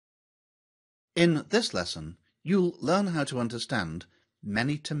In this lesson, you'll learn how to understand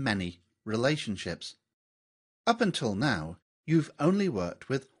many-to-many relationships. Up until now, you've only worked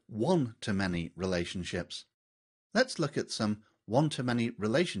with one-to-many relationships. Let's look at some one-to-many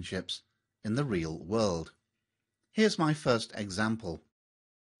relationships in the real world. Here's my first example.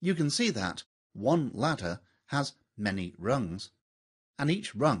 You can see that one ladder has many rungs, and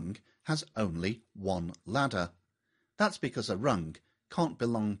each rung has only one ladder. That's because a rung can't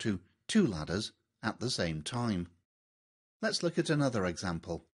belong to two ladders at the same time. Let's look at another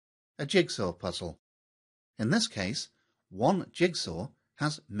example, a jigsaw puzzle. In this case, one jigsaw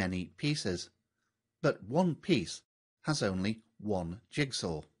has many pieces, but one piece has only one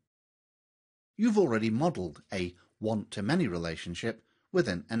jigsaw. You've already modelled a one-to-many relationship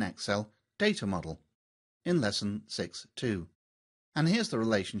within an Excel data model in Lesson 6.2. And here's the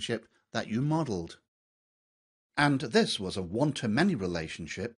relationship that you modelled. And this was a one-to-many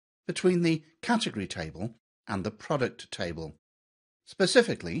relationship between the category table and the product table.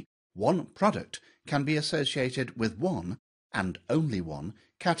 Specifically, one product can be associated with one and only one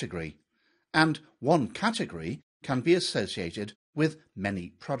category, and one category can be associated with many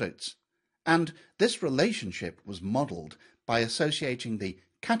products. And this relationship was modelled by associating the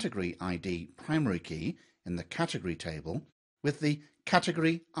category ID primary key in the category table with the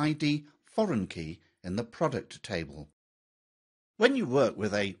category ID foreign key in the product table. When you work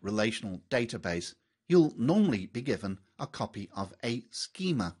with a relational database, you'll normally be given a copy of a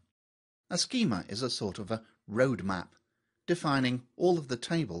schema. A schema is a sort of a roadmap, defining all of the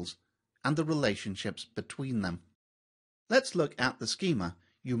tables and the relationships between them. Let's look at the schema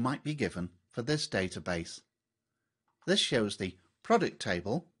you might be given for this database. This shows the product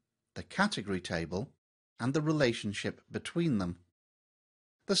table, the category table, and the relationship between them.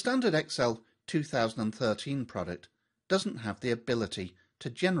 The standard Excel 2013 product doesn't have the ability to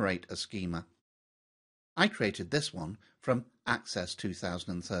generate a schema. I created this one from Access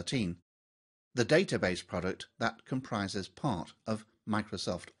 2013, the database product that comprises part of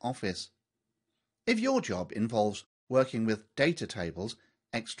Microsoft Office. If your job involves working with data tables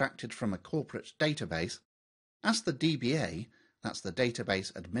extracted from a corporate database, ask the DBA, that's the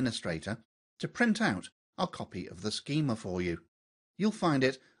database administrator, to print out a copy of the schema for you. You'll find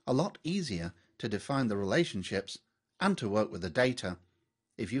it a lot easier to define the relationships and to work with the data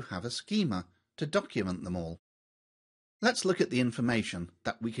if you have a schema to document them all. Let's look at the information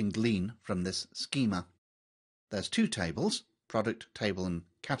that we can glean from this schema. There's two tables, product table and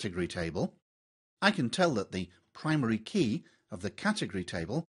category table. I can tell that the primary key of the category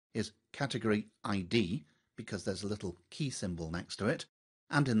table is category ID because there's a little key symbol next to it,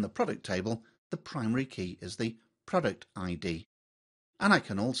 and in the product table the primary key is the product ID. And I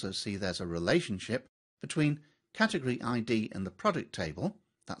can also see there's a relationship between category ID in the product table,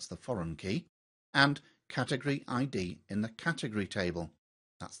 that's the foreign key, and category ID in the category table,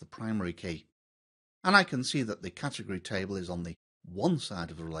 that's the primary key. And I can see that the category table is on the one side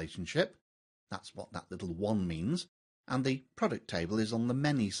of the relationship, that's what that little one means, and the product table is on the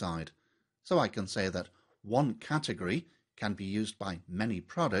many side. So I can say that one category can be used by many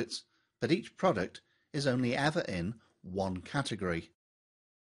products, but each product is only ever in one category.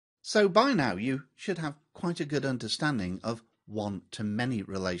 So by now you should have quite a good understanding of one-to-many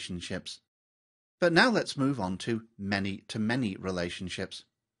relationships. But now let's move on to many-to-many relationships.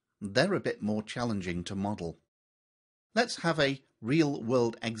 They're a bit more challenging to model. Let's have a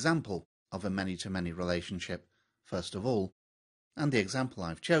real-world example of a many-to-many relationship, first of all. And the example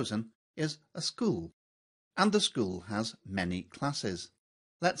I've chosen is a school. And the school has many classes.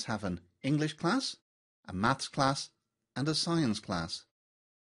 Let's have an English class, a maths class, and a science class.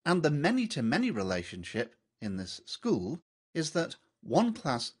 And the many-to-many relationship in this school is that one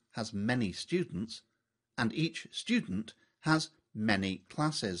class has many students, and each student has many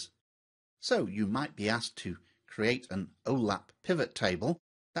classes. So you might be asked to create an OLAP pivot table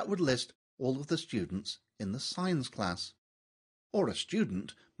that would list all of the students in the science class. Or a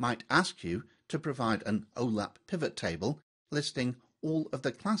student might ask you to provide an OLAP pivot table listing all of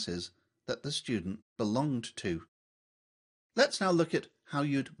the classes that the student belonged to. Let's now look at how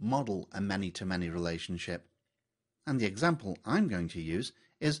you'd model a many-to-many relationship. And the example I'm going to use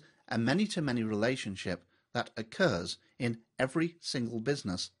is a many-to-many relationship that occurs in every single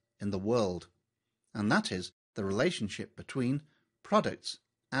business in the world. And that is the relationship between products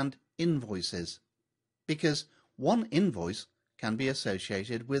and invoices. Because one invoice can be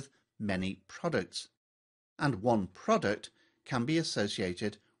associated with many products, and one product can be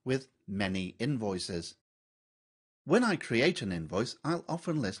associated with many invoices. When I create an invoice, I'll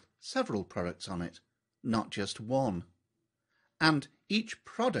often list several products on it, not just one. And each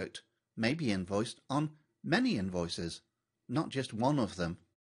product may be invoiced on many invoices, not just one of them.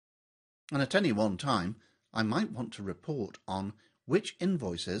 And at any one time, I might want to report on which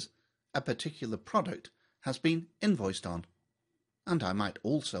invoices a particular product has been invoiced on. And I might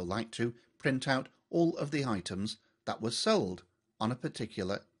also like to print out all of the items that were sold on a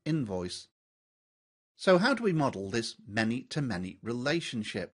particular invoice. So how do we model this many-to-many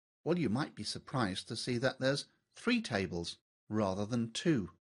relationship? Well, you might be surprised to see that there's 3 tables rather than 2.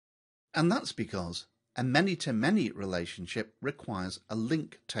 And that's because a many-to-many relationship requires a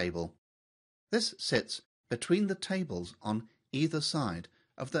link table. This sits between the tables on either side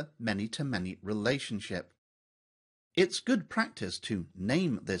of the many-to-many relationship. It's good practice to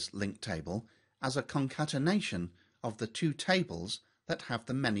name this link table as a concatenation of the 2 tables that have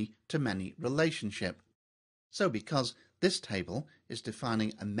the many-to-many relationship. So because this table is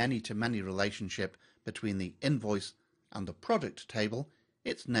defining a many-to-many relationship between the invoice and the product table,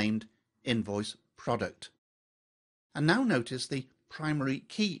 it's named InvoiceProduct. And now notice the primary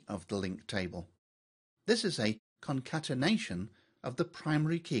key of the link table. This is a concatenation of the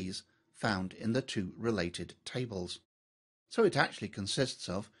primary keys found in the 2 related tables. So it actually consists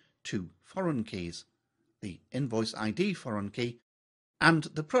of 2 foreign keys, the invoice ID foreign key and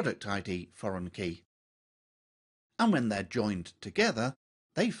the product ID foreign key. And when they're joined together,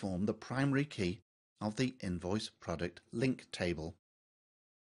 they form the primary key of the InvoiceProduct link table.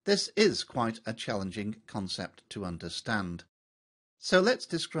 This is quite a challenging concept to understand. So let's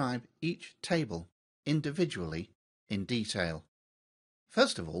describe each table individually in detail.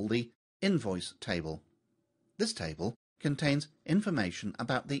 First of all, the invoice table. This table contains information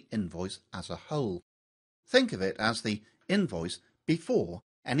about the invoice as a whole. Think of it as the invoice before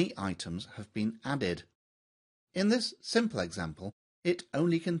any items have been added. In this simple example, it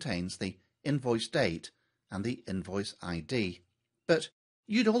only contains the invoice date and the invoice ID, but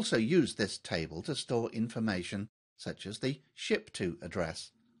you'd also use this table to store information such as the ship to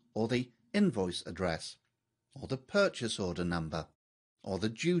address, or the invoice address, or the purchase order number, or the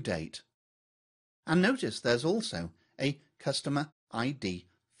due date. And notice there's also a customer ID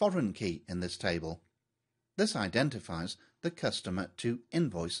foreign key in this table. This identifies the customer to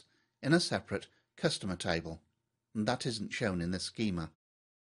invoice in a separate customer table, and that isn't shown in this schema.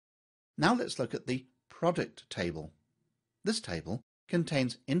 Now let's look at the product table. This table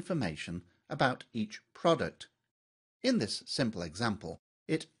contains information about each product. In this simple example,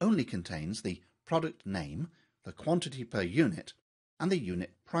 it only contains the product name, the quantity per unit, and the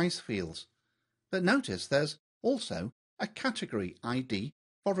unit price fields. But notice there's also a category ID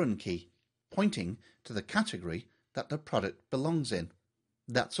foreign key, pointing to the category that the product belongs in.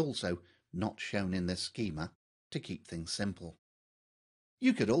 That's also not shown in this schema to keep things simple.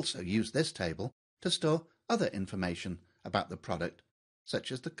 You could also use this table to store other information about the product,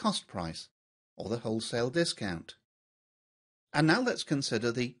 such as the cost price or the wholesale discount. And now let's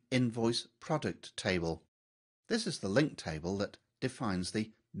consider the InvoiceProduct table. This is the link table that defines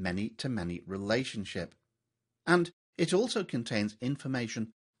the many-to-many relationship. And it also contains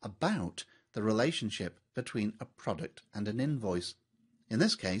information about the relationship between a product and an invoice. In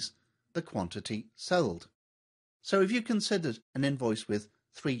this case, the quantity sold. So if you considered an invoice with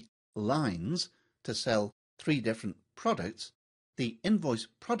 3 lines to sell 3 different products, the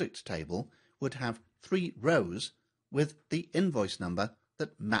InvoiceProduct table would have 3 rows with the invoice number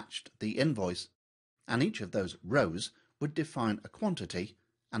that matched the invoice, and each of those rows would define a quantity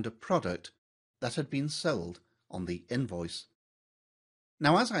and a product that had been sold on the invoice.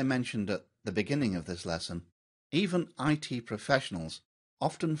 Now, as I mentioned at the beginning of this lesson, even IT professionals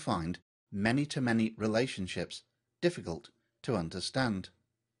often find many-to-many relationships difficult to understand.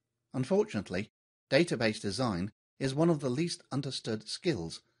 Unfortunately, database design is one of the least understood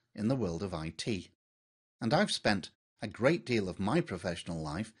skills in the world of IT, and I've spent a great deal of my professional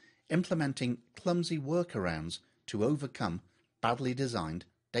life implementing clumsy workarounds to overcome badly designed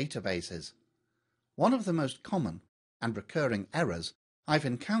databases. One of the most common and recurring errors I've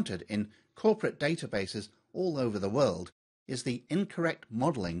encountered in corporate databases all over the world is the incorrect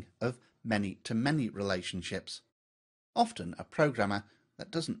modeling of many-to-many relationships. Often a programmer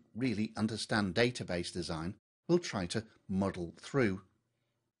that doesn't really understand database design will try to muddle through.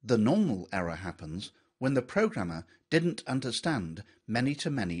 The normal error happens when the programmer didn't understand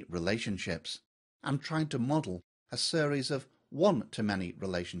many-to-many relationships and tried to model a series of one-to-many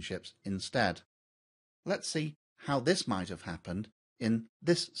relationships instead. Let's see how this might have happened in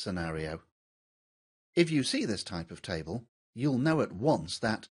this scenario. If you see this type of table, you'll know at once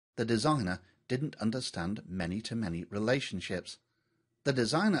that the designer didn't understand many-to-many relationships. The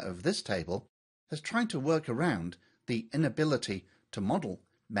designer of this table has tried to work around the inability to model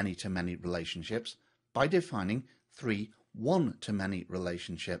many-to-many relationships by defining 3 one-to-many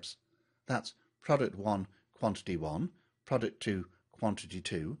relationships. That's product 1, quantity 1, product 2, quantity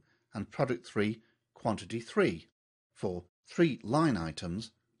 2, and product 3, quantity 3, for 3 line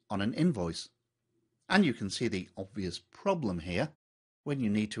items on an invoice. And you can see the obvious problem here. When you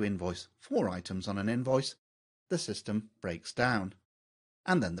need to invoice 4 items on an invoice, the system breaks down.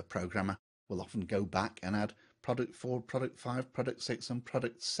 And then the programmer will often go back and add product 4, product 5, product 6 and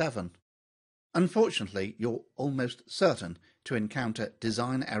product 7. Unfortunately, you're almost certain to encounter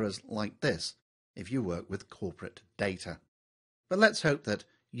design errors like this if you work with corporate data. But let's hope that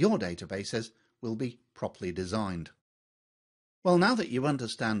your databases will be properly designed. Well, now that you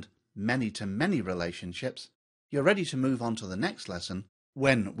understand many-to-many relationships, you're ready to move on to the next lesson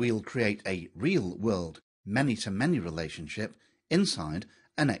when we'll create a real-world many-to-many relationship inside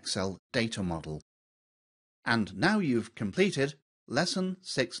an Excel data model. And now you've completed Lesson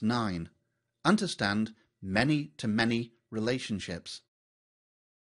 6.9. Understand many-to-many relationships.